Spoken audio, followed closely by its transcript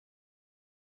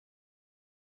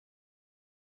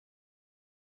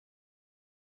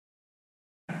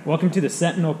welcome to the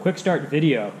Sentinel Quickstart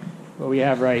video. What we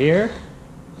have right here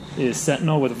is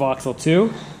Sentinel with VOXL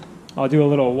 2. I'll do a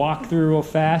little walkthrough real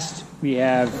fast. We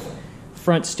have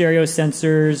front stereo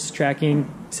sensors,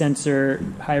 tracking sensor,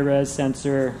 high-res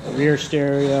sensor, rear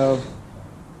stereo.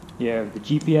 You have the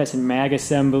GPS and mag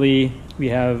assembly. We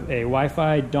have a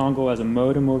Wi-Fi dongle as a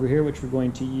modem over here, which we're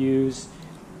going to use.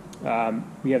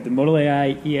 We have the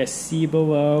ModalAI ESC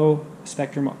below,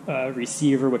 Spectrum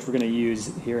receiver, which we're going to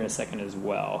use here in a second as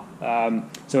well.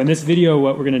 So in this video,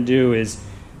 what we're going to do is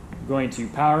we're going to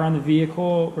power on the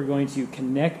vehicle. We're going to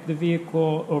connect the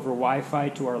vehicle over Wi-Fi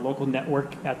to our local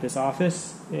network at this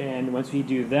office. And once we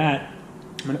do that,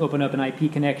 I'm going to open up an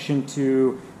IP connection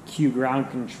to Q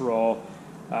ground control.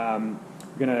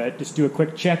 We're going to just do a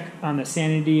quick check on the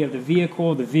sanity of the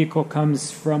vehicle. The vehicle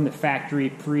comes from the factory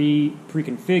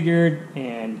pre-configured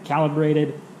and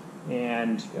calibrated.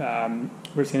 And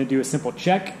we're just going to do a simple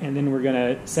check, and then we're going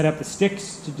to set up the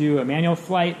sticks to do a manual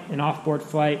flight, an off-board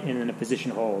flight, and then a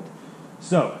position hold.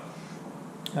 So,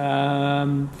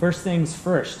 first things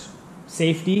first,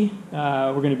 safety.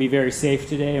 We're going to be very safe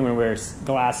today. We're going to wear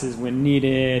glasses when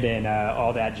needed and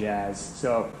all that jazz.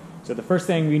 So the first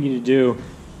thing we need to do,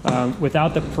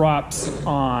 without the props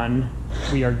on,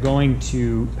 we are going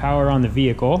to power on the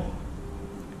vehicle.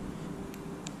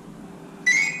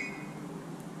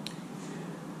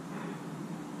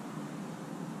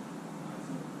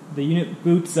 The unit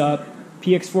boots up,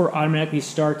 PX4 automatically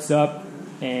starts up,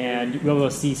 and you'll be able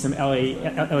to see some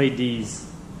LEDs.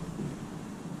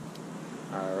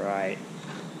 All right.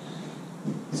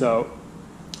 So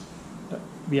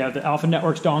we have the Alpha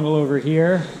Networks dongle over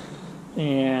here,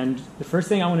 and the first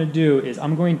thing I want to do is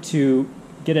I'm going to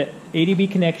get an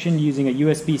ADB connection using a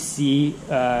USB-C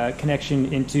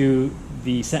connection into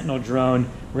the Sentinel drone.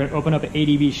 We're going to open up an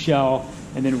ADB shell,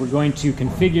 and then we're going to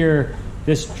configure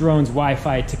this drone's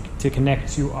Wi-Fi to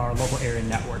connect to our local area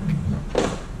network.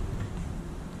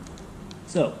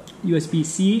 So,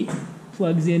 USB-C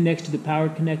plugs in next to the power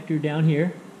connector down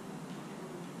here.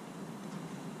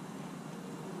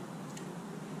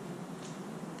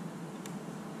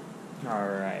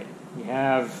 Alright, we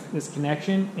have this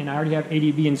connection, and I already have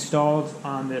ADB installed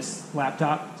on this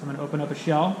laptop, so I'm going to open up a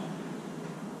shell.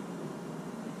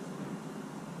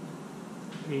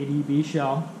 ADB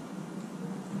shell.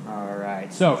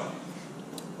 Alright, so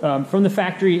from the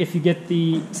factory, if you get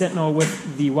the Sentinel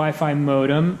with the Wi-Fi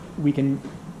modem, we can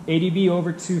ADB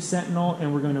over to Sentinel,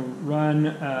 and we're going to run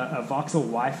a VOXL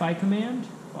Wi-Fi command.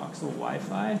 VOXL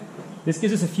Wi-Fi. This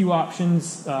gives us a few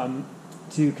options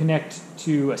to connect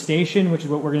to a station, which is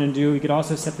what we're going to do. We could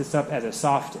also set this up as a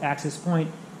soft access point.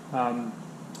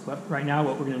 But right now,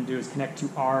 what we're going to do is connect to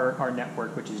our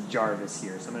network, which is Jarvis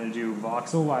here. So I'm going to do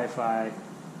VOXL Wi-Fi.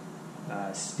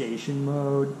 Station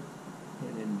mode,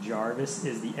 and then Jarvis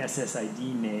is the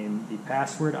SSID name. The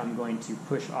password I'm going to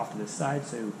push off to the side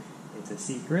so it's a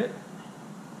secret.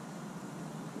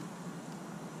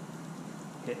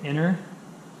 Hit enter.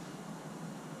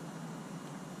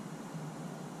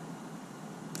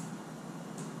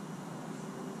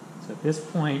 So at this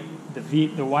point, the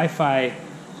Wi-Fi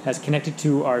has connected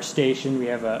to our station. We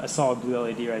have a solid blue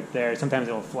LED right there. Sometimes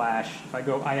it will flash. If I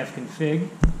go ifconfig,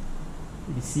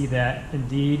 you can see that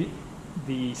indeed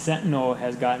the Sentinel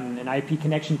has gotten an IP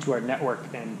connection to our network,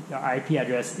 and our IP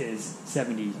address is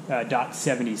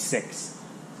 70.76. So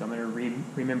I'm going to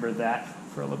remember that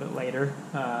for a little bit later.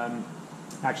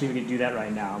 Actually, we can do that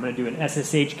right now. I'm going to do an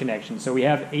SSH connection. So we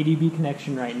have ADB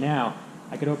connection right now.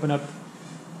 I could open up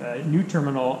a new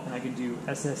terminal, and I could do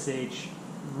SSH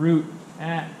root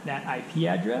at that IP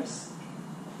address.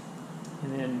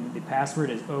 And then the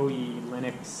password is OE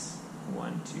Linux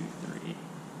 123.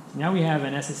 So now we have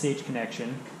an SSH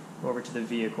connection over to the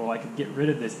vehicle. I could get rid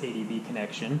of this ADB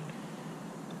connection.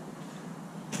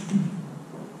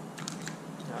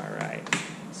 All right.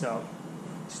 So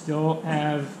still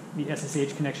have the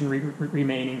SSH connection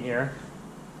remaining here.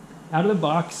 Out of the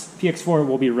box, PX4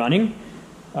 will be running.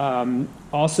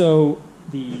 Also,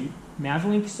 the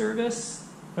Mavlink service,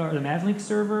 or the Mavlink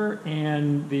server,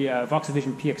 and the VOXL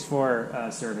Vision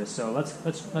PX4 service. So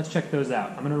let's check those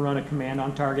out. I'm going to run a command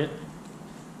on target.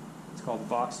 It's called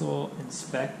VOXL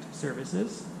inspect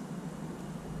services.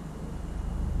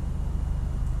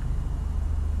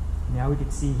 Now we can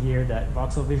see here that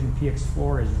VOXL Vision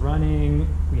PX4 is running.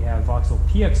 We have VOXL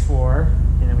PX4,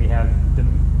 and then we have the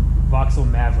VOXL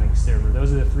Mavlink server.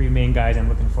 Those are the three main guys I'm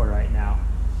looking for right now.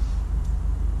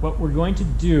 What we're going to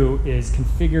do is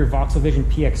configure VOXL Vision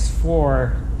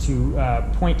PX4 to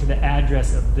point to the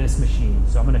address of this machine.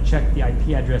 So I'm going to check the IP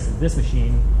address of this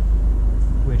machine,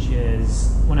 which is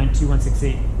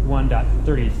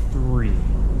 192.168.1.33.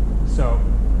 So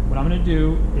what I'm going to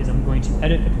do is I'm going to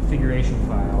edit the configuration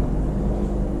file.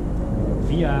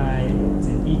 VI, it's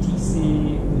an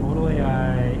ETC,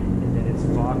 ModalAI, and then it's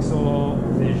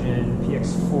VOXL Vision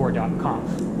px4.conf.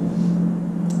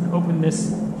 Open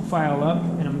this file up,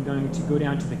 and I'm going to go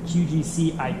down to the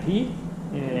QGC IP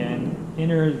and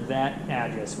enter that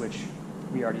address, which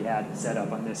we already had set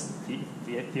up on this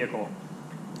vehicle.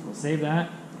 We'll save that.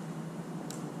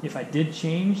 If I did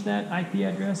change that IP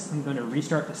address, I'm going to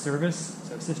restart the service.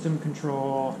 So system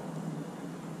control,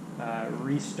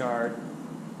 restart,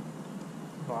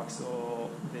 VOXL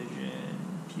Vision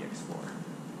PX4.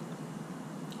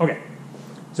 Okay,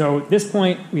 so at this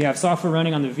point, we have software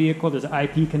running on the vehicle. There's an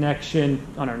IP connection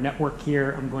on our network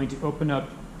here. I'm going to open up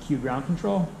Q ground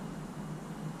control.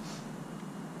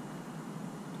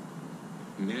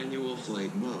 Manual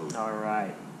flight mode. All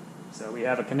right, so we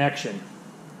have a connection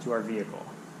to our vehicle.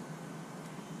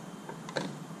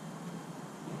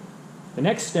 The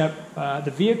next step,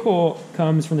 the vehicle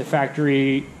comes from the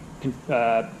factory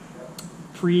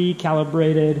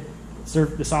pre-calibrated,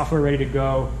 the software ready to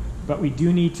go, but we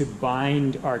do need to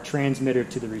bind our transmitter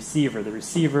to the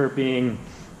receiver being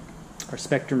our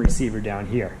Spectrum receiver down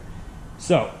here.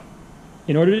 So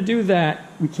in order to do that,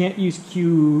 we can't use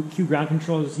Q ground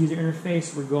control as user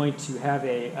interface. We're going to have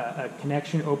a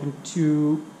connection open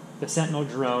to the Sentinel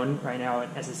drone, right now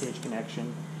an SSH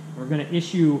connection. We're going to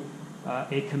issue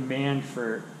a command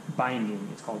for binding.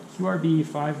 It's called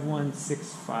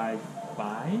QRB5165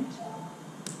 bind.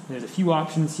 There's a few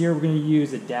options here. We're going to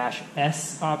use a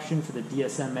 -S option for the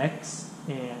DSMX,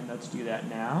 and let's do that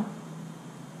now.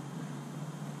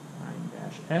 Bind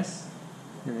 -S.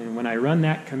 And then when I run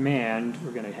that command,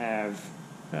 we're going to have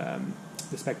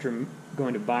the Spectrum go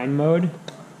into bind mode. And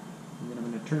then I'm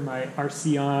going to turn my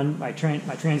RC on, my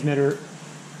transmitter,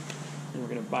 and we're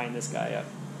going to bind this guy up.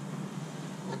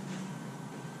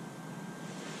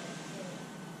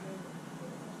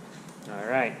 All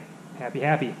right,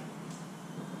 happy.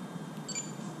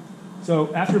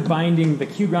 So after binding, the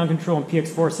Q ground control and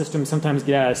PX4 systems sometimes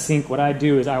get out of sync. What I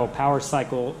do is I will power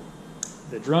cycle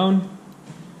the drone.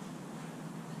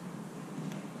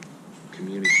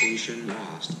 Communication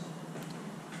lost.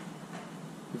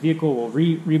 The vehicle will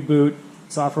reboot,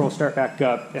 software will start back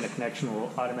up, and a connection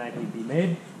will automatically be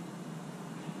made.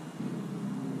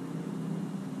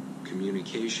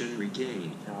 Communication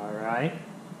regained. All right,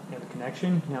 we have a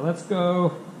connection. Now let's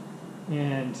go,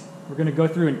 and we're going to go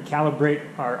through and calibrate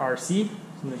our RC. So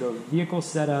I'm going to go vehicle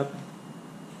setup,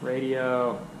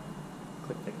 radio,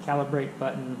 click the calibrate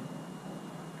button,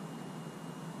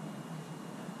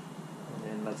 and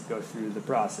then let's go through the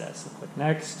process. So click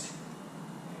next.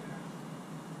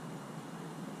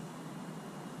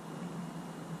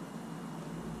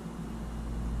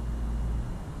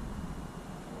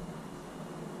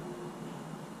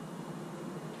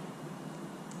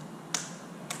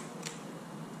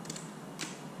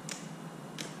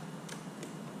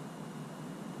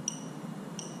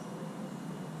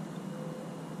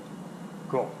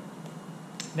 Cool.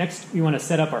 Next, we want to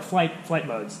set up our flight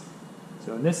modes.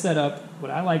 So in this setup, what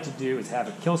I like to do is have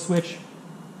a kill switch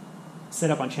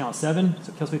set up on channel 7.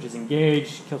 So kill switch is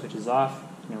engaged, kill switch is off.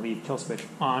 I'm going to leave kill switch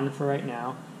on for right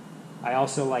now. I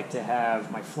also like to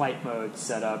have my flight mode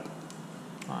set up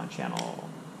on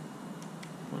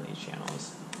one of these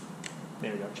channels.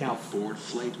 There we go, channel Off-board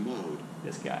flight mode.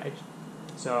 This guy.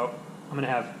 So I'm going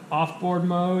to have off-board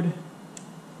mode,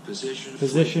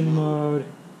 position mode,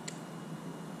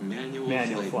 manual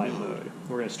flight mode.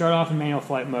 We're going to start off in manual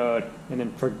flight mode and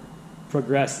then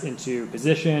progress into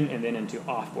position and then into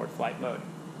off-board flight mode.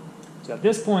 So at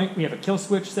this point, we have a kill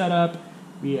switch set up,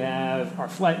 we have our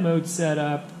flight mode set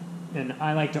up, and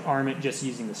I like to arm it just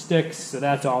using the sticks, so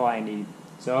that's all I need.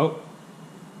 So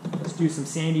let's do some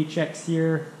sandy checks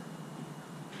here.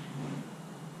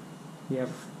 We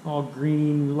have all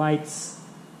green lights.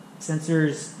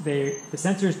 Sensors, the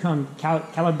sensors come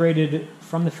calibrated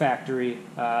from the factory.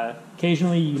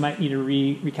 Occasionally you might need to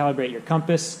recalibrate your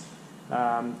compass,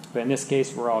 but in this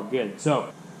case we're all good.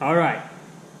 So, all right,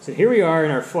 so here we are in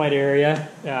our flight area.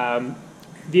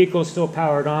 Vehicle is still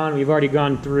powered on. We've already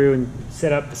gone through and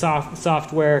set up the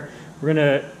software. We're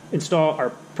going to install our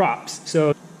props.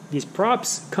 So these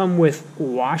props come with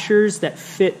washers that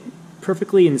fit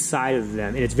perfectly inside of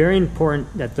them, and it's very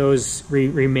important that those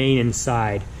remain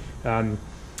inside.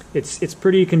 It's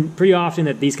pretty often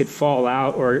that these could fall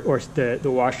out, or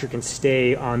the washer can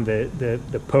stay on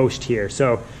the post here.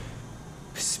 So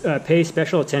pay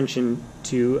special attention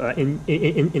to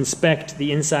inspect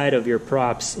the inside of your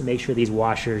props and make sure these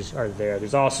washers are there.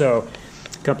 There's also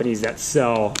companies that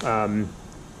sell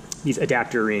these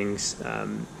adapter rings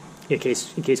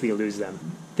in case we lose them.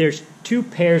 There's two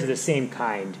pairs of the same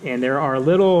kind, and there are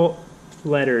little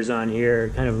letters on here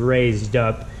kind of raised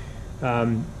up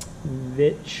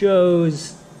that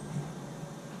shows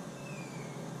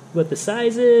what the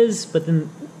size is, but then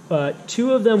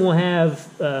two of them will have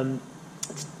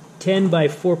 10 by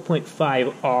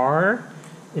 4.5 R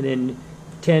and then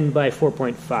 10 by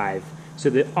 4.5. So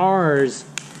the R's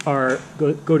go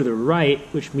to the right,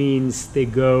 which means they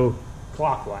go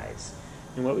clockwise.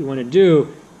 And what we want to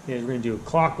do is we're going to do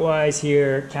clockwise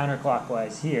here,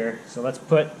 counterclockwise here. So let's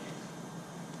put,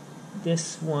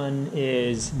 this one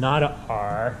is not a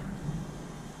R.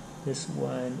 This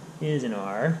one is an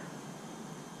R.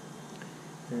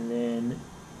 And then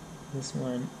this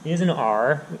one is an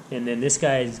R. And then this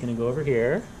guy is going to go over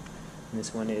here. And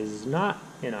this one is not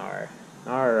an R.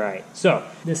 All right. So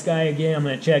this guy, again, I'm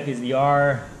going to check is the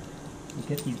R.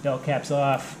 Get these bell caps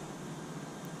off.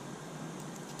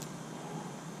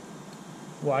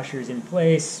 Washers in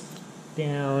place.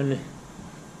 Down.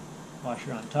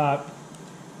 Washer on top.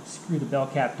 Screw the bell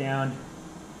cap down.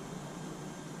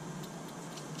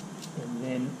 And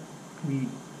then we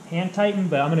hand tighten,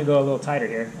 but I'm going to go a little tighter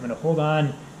here. I'm going to hold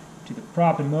on to the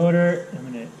prop and motor.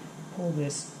 I'm going to pull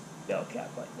this bell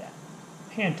cap like that.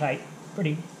 Hand tight.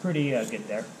 Pretty good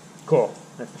there. Cool.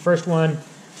 That's the first one.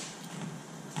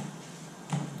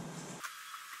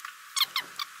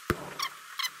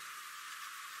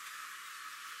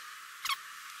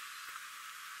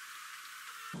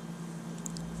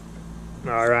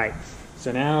 All right.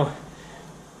 So now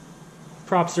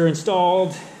props are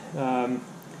installed. I'm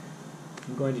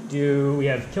going to do, we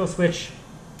have kill switch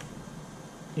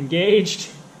engaged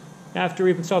after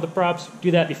we've installed the props.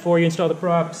 Do that before you install the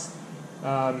props.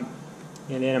 And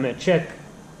then I'm going to check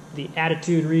the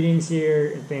attitude readings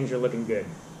here, and things are looking good.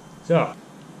 So,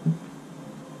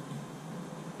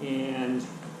 and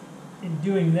in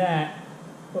doing that,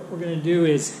 what we're going to do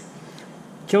is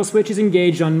kill switch is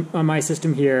engaged on my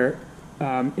system here.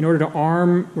 In order to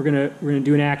arm, we're gonna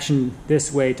do an action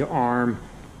this way to arm,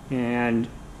 and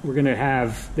we're gonna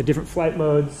have the different flight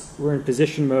modes. We're in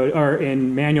position mode, or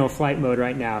in manual flight mode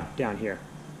right now, down here.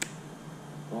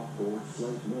 Off-board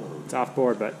flight mode. It's off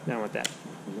board, but I don't want that.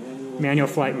 Manual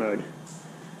flight mode.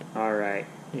 All right,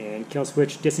 and kill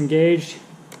switch disengaged.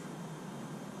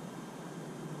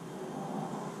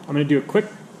 I'm gonna do a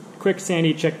quick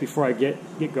sanity check before I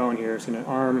get going here. It's gonna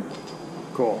arm,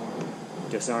 cool,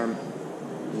 disarm.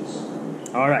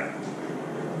 All right.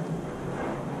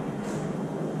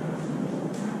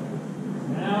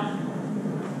 Now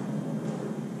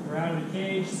we're out of the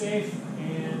cage, safe,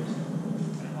 and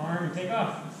gonna arm and take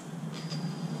off.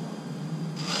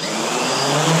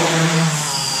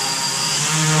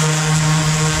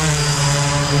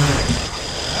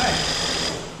 All right.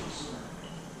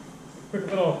 Quick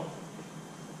little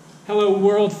hello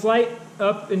world flight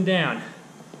up and down.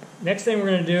 Next thing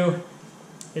we're gonna do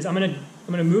is I'm gonna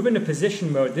move into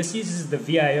position mode. This uses the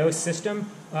VIO system,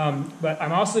 but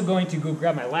I'm also going to go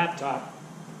grab my laptop.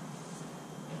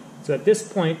 So at this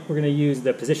point, we're going to use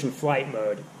the position flight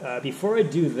mode. Before I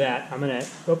do that, I'm going to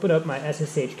open up my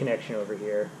SSH connection over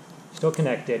here, still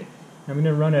connected. I'm going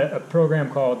to run a program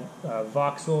called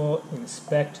VOXL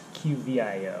inspect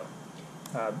QVIO.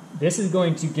 This is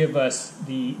going to give us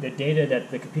the data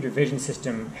that the computer vision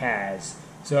system has.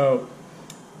 So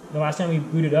the last time we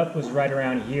booted up was right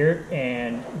around here,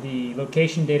 and the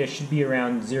location data should be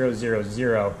around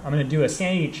 000. I'm going to do a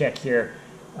sanity check here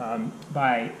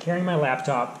by carrying my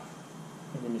laptop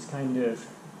and then just kind of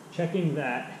checking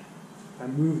that I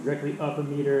move directly up a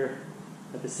meter,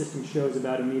 that the system shows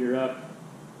about a meter up,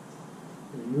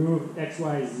 and move X,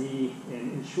 Y, Z,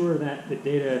 and ensure that the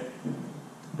data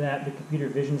that the computer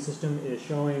vision system is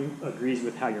showing agrees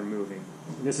with how you're moving.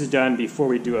 And this is done before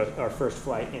we do our first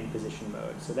flight in position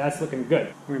mode. So that's looking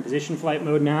good. We're in position flight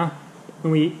mode now.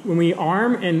 When we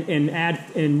arm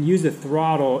and use the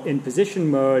throttle in position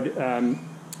mode,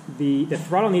 the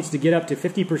throttle needs to get up to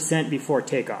 50% before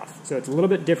takeoff. So it's a little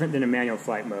bit different than a manual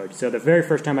flight mode. So the very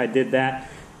first time I did that,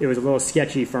 it was a little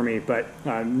sketchy for me, but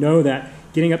know that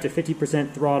getting up to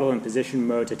 50% throttle in position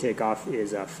mode to take off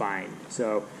is fine.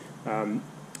 So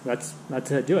let's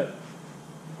do it.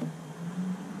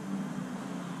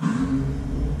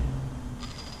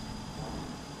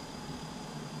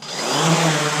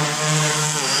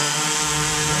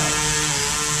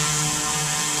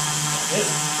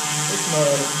 This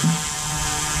mode,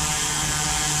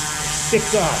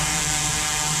 6 off.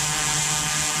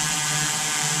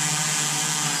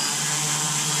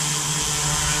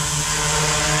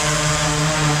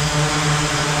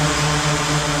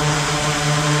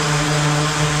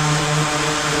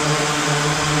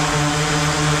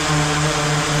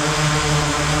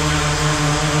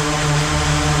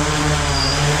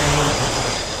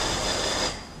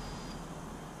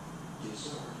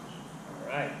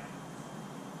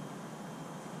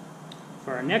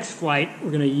 next flight,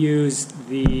 we're going to use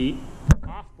the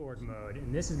off-board mode,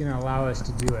 and this is going to allow us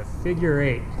to do a figure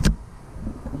 8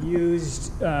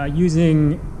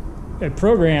 using a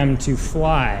program to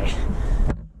fly.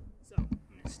 So I'm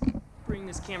going to bring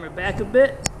this camera back a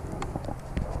bit.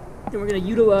 Then we're going to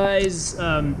utilize,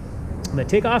 I'm going to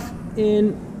take off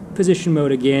in position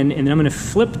mode again, and then I'm going to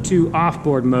flip to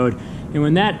off-board mode. And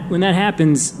when that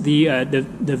happens, the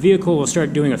vehicle will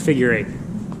start doing a figure 8.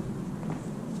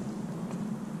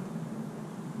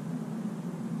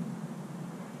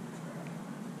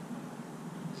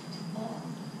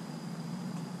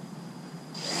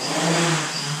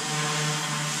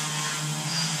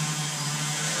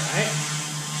 Alright,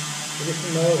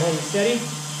 position mode, holding steady.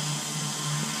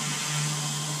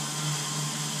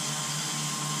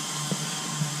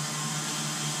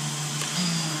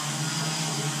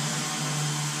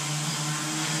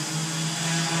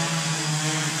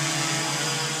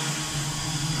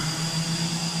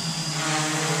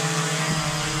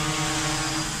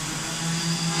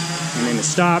 And then to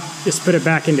stop, just put it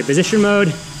back into position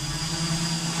mode.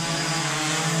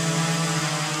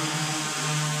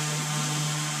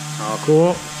 All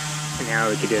cool. And now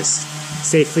we can just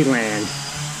safely land.